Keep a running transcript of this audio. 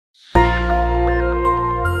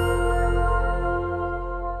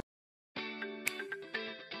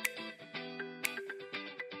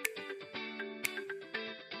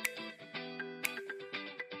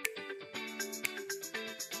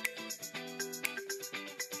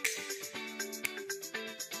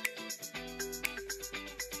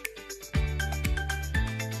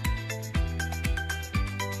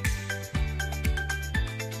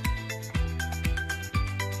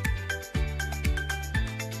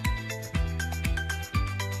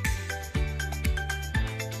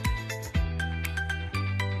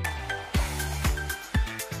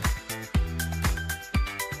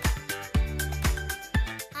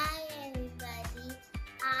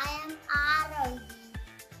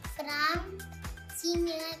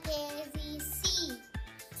senior KCC.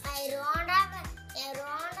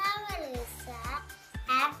 Maduravoyal is an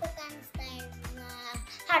African-style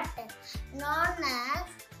hut known as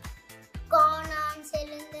corner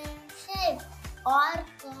cylinder shape or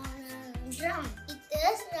corner drum. It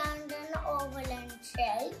is round and oval in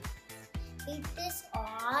shape. It is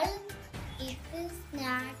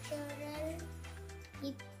natural.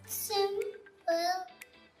 It's simple.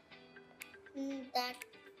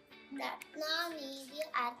 That now media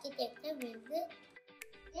architecture with this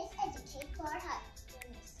educate for her in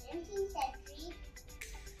the 17th century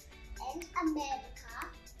in America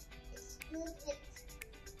is filled with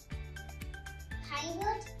high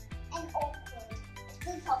wood and oak wood. It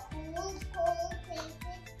is for cold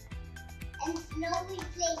places and snowy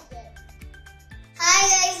places. Hi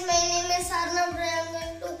guys, my name is Thangam. I am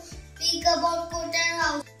going to speak about courtyard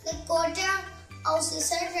house. The courtyard house is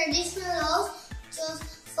a traditional house which was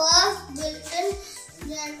first built in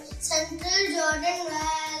the central Jordan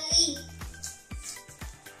Valley.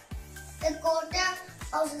 The courtyard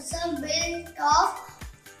house is built of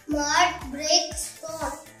mud, brick,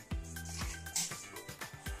 stone.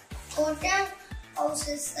 Courtyard house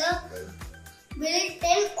is built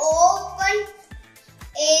in open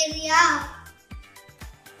area.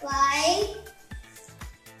 Why?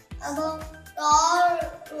 About tall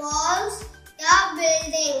walls or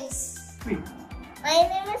buildings. My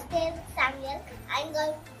name is Emmanuel. I am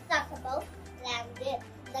going to talk about landing.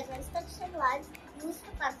 The construction was used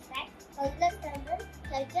to construct houses, temples,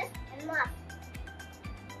 churches, and mosques.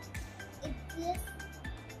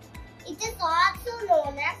 It is also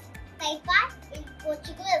known as taipa in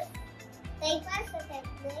Portuguese. Taipa is a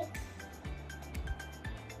technique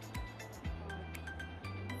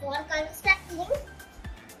for constructing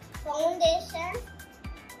foundations,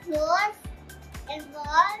 floors, and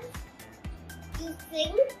walls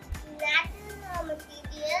using natural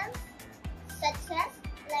materials such as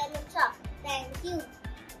lime and chalk. Thank you.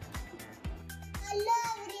 Hello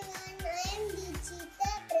everyone, I am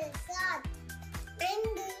Deechita Prasad. I am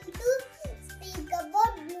going to speak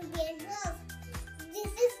about Nubian house.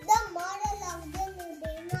 This is the model of the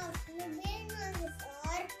Nubian house. Nubian houses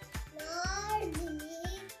are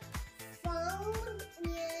largely found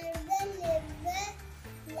near the river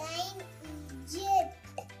line Egypt.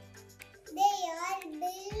 They are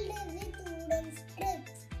built with wooden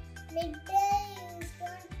strips. Material used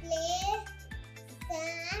on clay,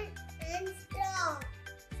 sand, and straw.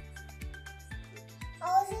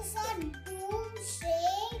 Houses are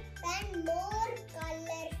dome-shaped and more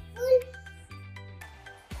colorful.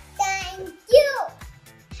 Thank you.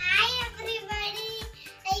 Hi everybody.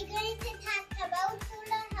 I'm going to talk about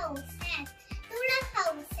Taluk houses. Taluk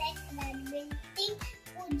houses were built in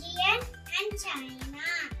Fujian and China.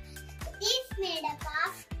 It is made up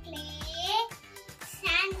of clay,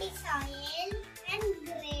 sandy soil, and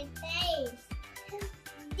grey tiles.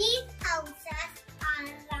 These houses are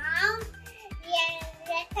round and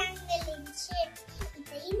rectangular in shape.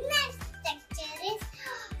 The inner structure is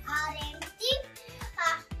empty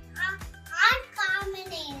or common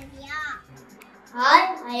area. Hi,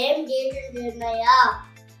 I am Jaden.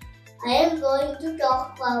 I am going to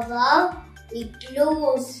talk about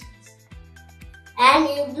igloos. An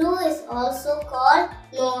igloo is also called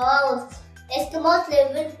snow house. Eskimos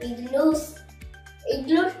live in igloos.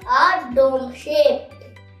 Igloos are dome-shaped.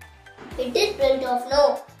 It is built of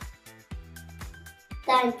snow.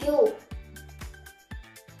 Thank you.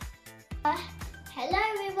 Hello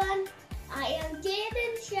everyone. I am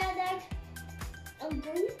Jaden Shadak. I'm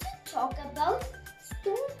going to talk about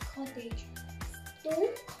stone cottage.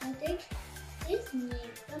 Stone cottage is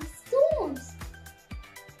made from stones.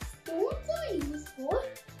 Stones are used for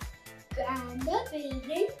grander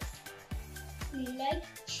buildings like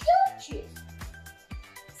churches.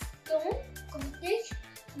 Stone cottage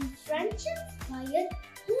in French inspired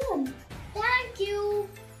home. Thank you.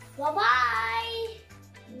 Bye-bye.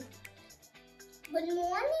 Good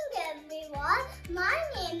morning everyone. My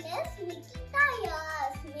name is Nikita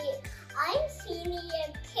Yasmi. I'm senior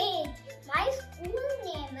KG. My school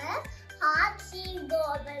name is SKG C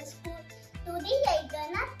Globalites. Today I'm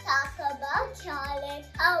gonna talk about Charlotte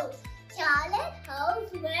House. Charlotte House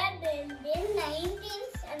were built in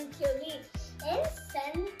 19th century in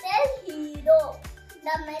Central Hero.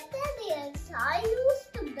 The materials are used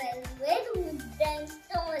to build with wood and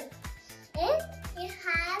stone. It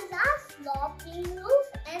has a sloping roof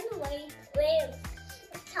and white waves.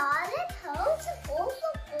 Charlotte House also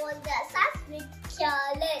called as Big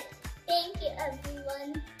Charlotte. Thank you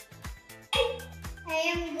everyone. I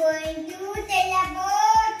am going to tell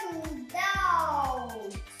about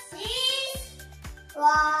dogs.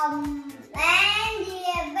 From and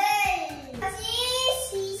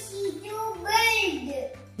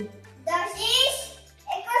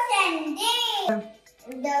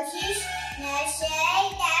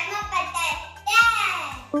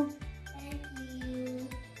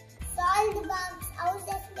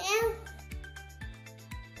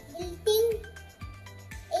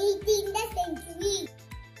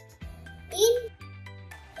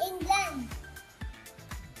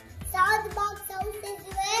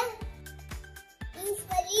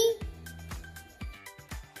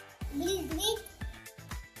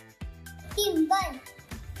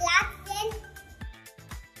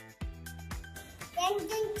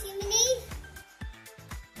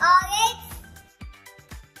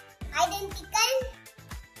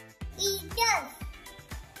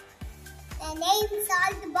Game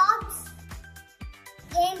solve box.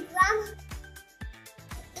 Game from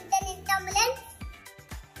Internet Tumbler.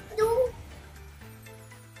 2.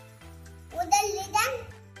 Wooden Rhythm.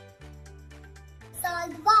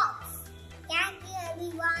 Solve box. Thank you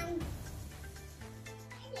everyone.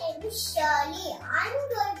 My name is Shirley. I'm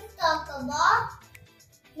going to talk about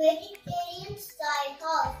Mediterranean style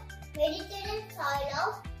house. Mediterranean style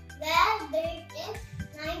house were built in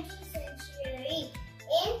 19th century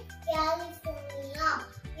in California,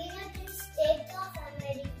 United States of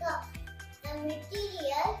America. The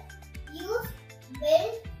material used to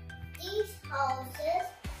build these houses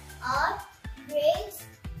are bricks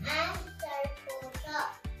and terracotta.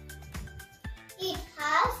 It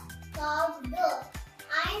has carved doors,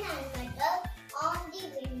 iron and metal on the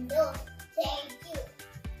windows. Thank you.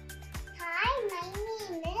 Hi, my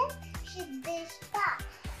name is Siddhishta.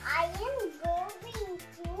 I am going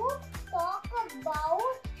to talk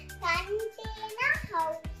about container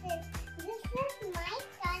houses. This is my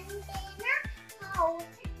container house.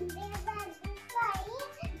 They were designed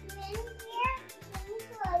when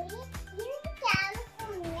usually in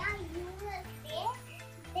California, USA.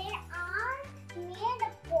 They are made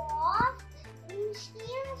of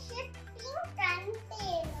steel shipping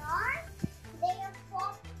containers. They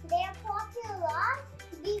are popular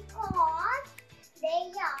because they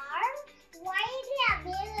are widely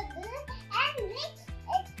available and less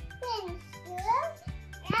expensive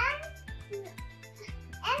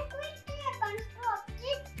and quickly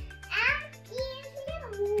constructed and easily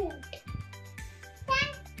moved.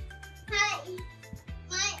 Hi,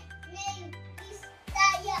 my name is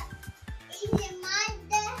Taya. In my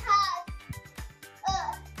house,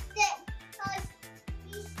 the house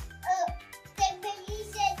is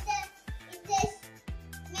stabilized. It is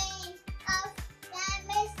made of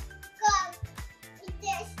diamond sculpt. It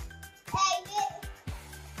is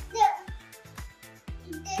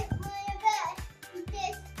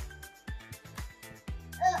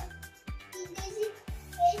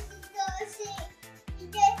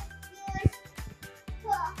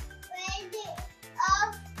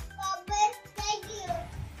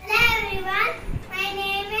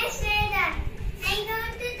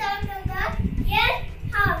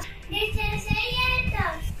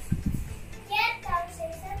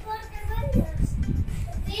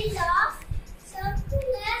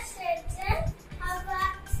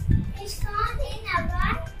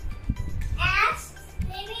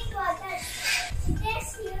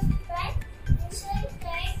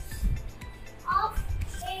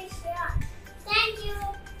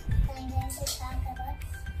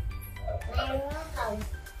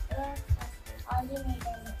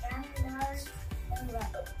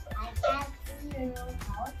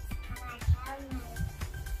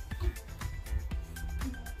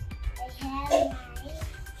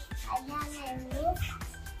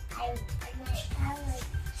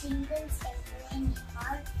single centering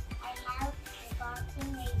card. I have a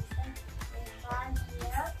parking reason card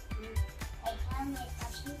here. I have my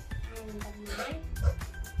touching and the man.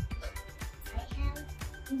 I have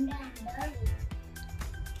window and door.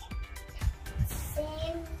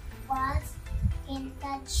 Same walls can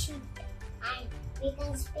touch it and we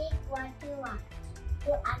can speak what you want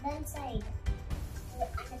to other side.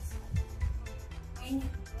 And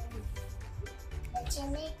the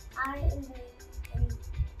Chennai are in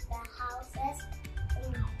the houses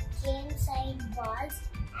in game side walls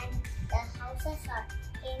and the houses are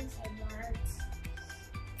game side walls.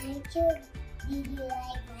 Thank you. Did you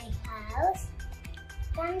like my house?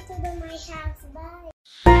 Come to my house. Bye.